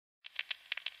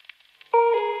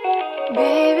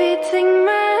Baby, take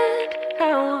my hand, I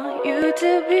want you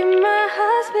to be my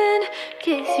husband.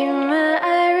 Kiss you, my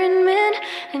Iron Man,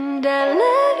 and I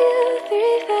love you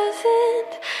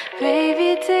 3000.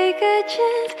 Baby, take a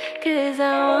chance, cause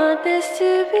I want this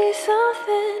to be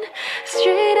something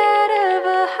straight out of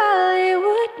a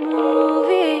Hollywood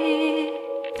movie.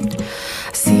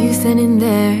 I see you standing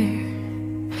there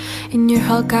in your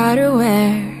Hulk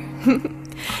outerwear,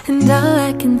 and all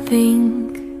I can think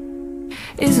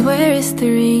is where is the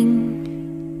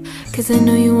ring? Cause I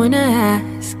know you wanna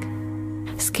ask,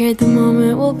 scared the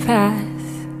moment will pass.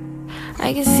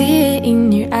 I can see it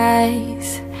in your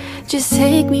eyes, just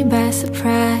take me by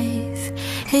surprise.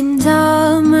 And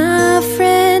all my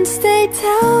friends, they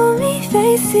tell me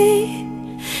they see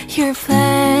you're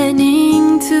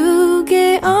planning to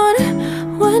get on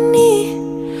one knee.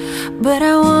 But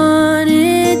I want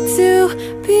it to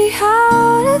be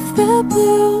out of the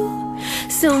blue,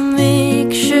 so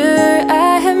make sure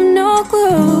I have no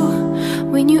clue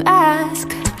when you ask.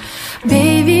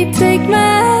 Baby, take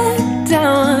my hand, I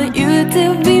want you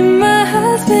to be my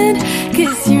husband.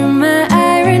 Cause you're my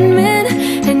Iron Man,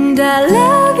 and I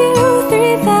love you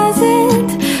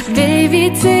 3000. Baby,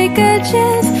 take a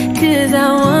chance, cause I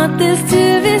want this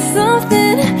to be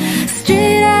something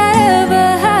straight out of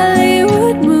a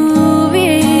Hollywood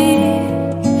movie.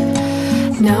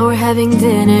 Now we're having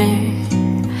dinner,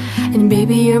 and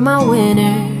baby, you're my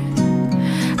winner.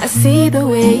 I see the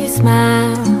way you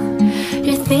smile,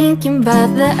 you're thinking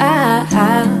about the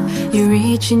aisle. You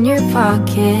reach in your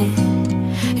pocket,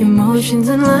 emotions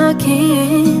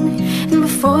unlocking, and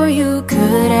before you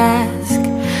could ask,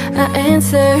 I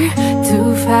answer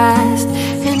too fast.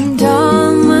 And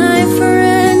all my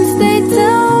friends, they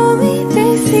tell me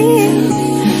they see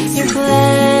you're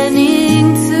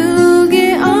planning to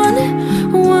get on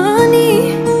one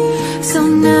knee. So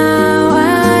now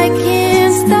I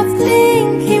can't stop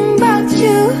thinking about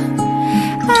you.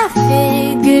 I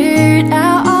figured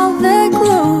out all the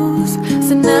clues,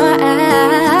 so now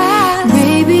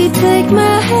baby, take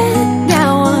my hand, I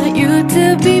want you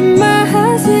to be my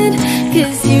husband.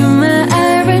 Cause you're my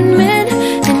Iron Man,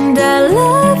 and I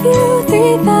love you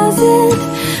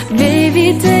 3000.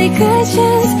 Baby, take a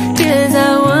chance, cause I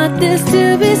want this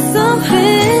to be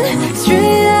something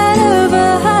straight out of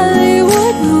a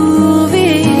Hollywood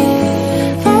movie.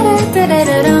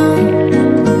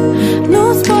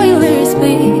 No spoilers,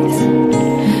 please.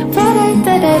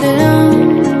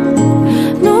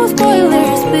 No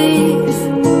spoilers, please.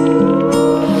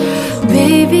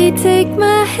 Baby, take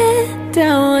my hand, I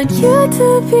want you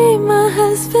to be my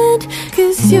husband.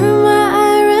 Cause you're my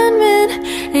Iron Man,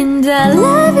 and I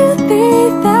love you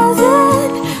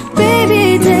 3000.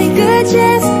 Baby, take a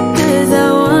chance, cause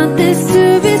I want this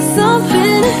to be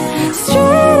something